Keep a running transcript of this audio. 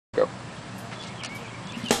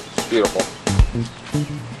Beautiful.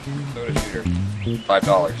 Soda shooter, $5.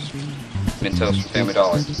 Mentos from Family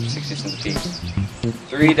Dollar, 60 cents a piece.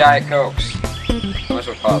 3 Diet Cokes. How much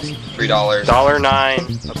would it cost? $3.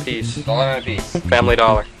 $1.09 a piece. $1.09 a piece. Family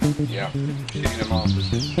Dollar. Yeah. Shooting them all.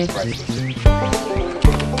 Priceless.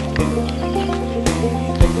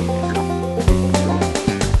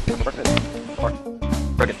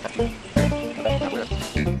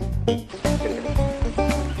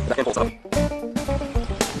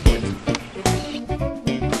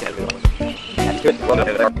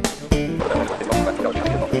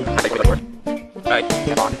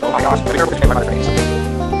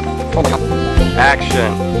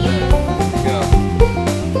 Action.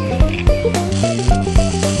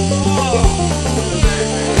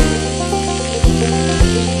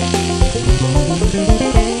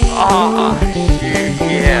 Oh,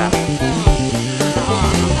 yeah.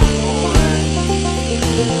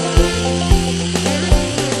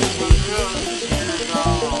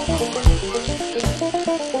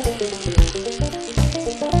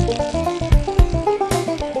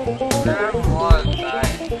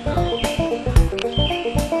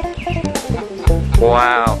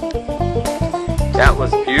 Wow. That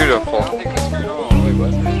was beautiful. I don't think it was screwed on all the way,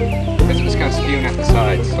 was it? Because it was kind of spewing at the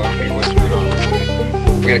sides, so I don't think it was screwed on.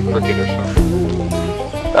 We got it crooked or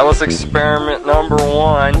something. That was experiment number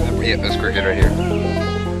 1. Yeah, it was crooked right here.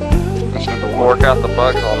 That's number 1. Work out the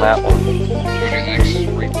bugs on that one. We'll do the next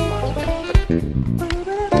week.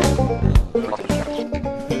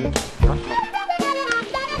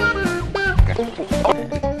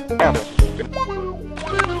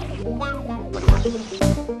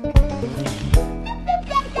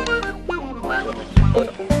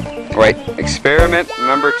 Right, experiment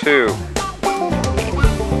number 2.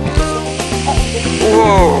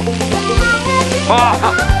 Whoa!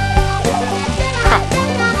 Ah.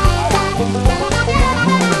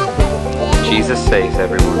 Jesus saves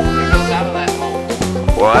everyone.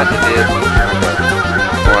 What? It did?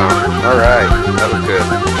 Wow. Alright, that was good.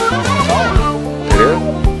 It is?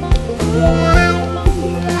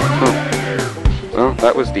 Well,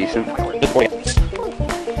 that was decent.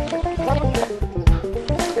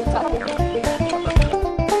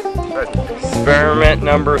 Experiment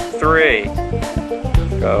number 3.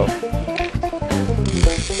 Go.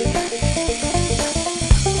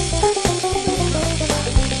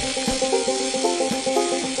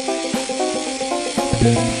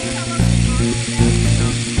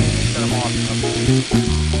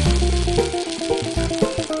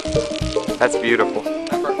 That's beautiful.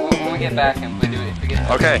 When we get back and we do it, if we get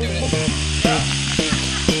okay.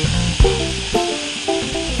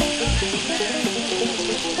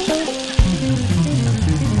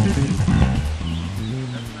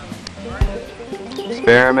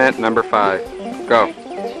 Experiment number 5. Go.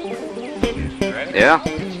 Ready? Yeah.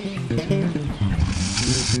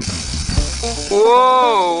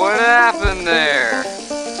 Whoa, what happened there?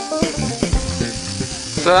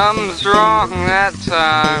 Something's wrong that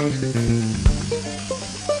time.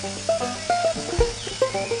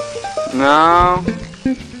 No?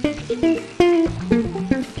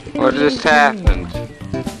 What just happened?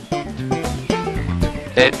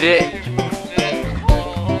 It did.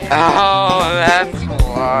 Oh, that's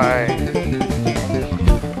why.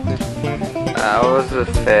 That was a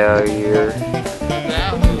failure.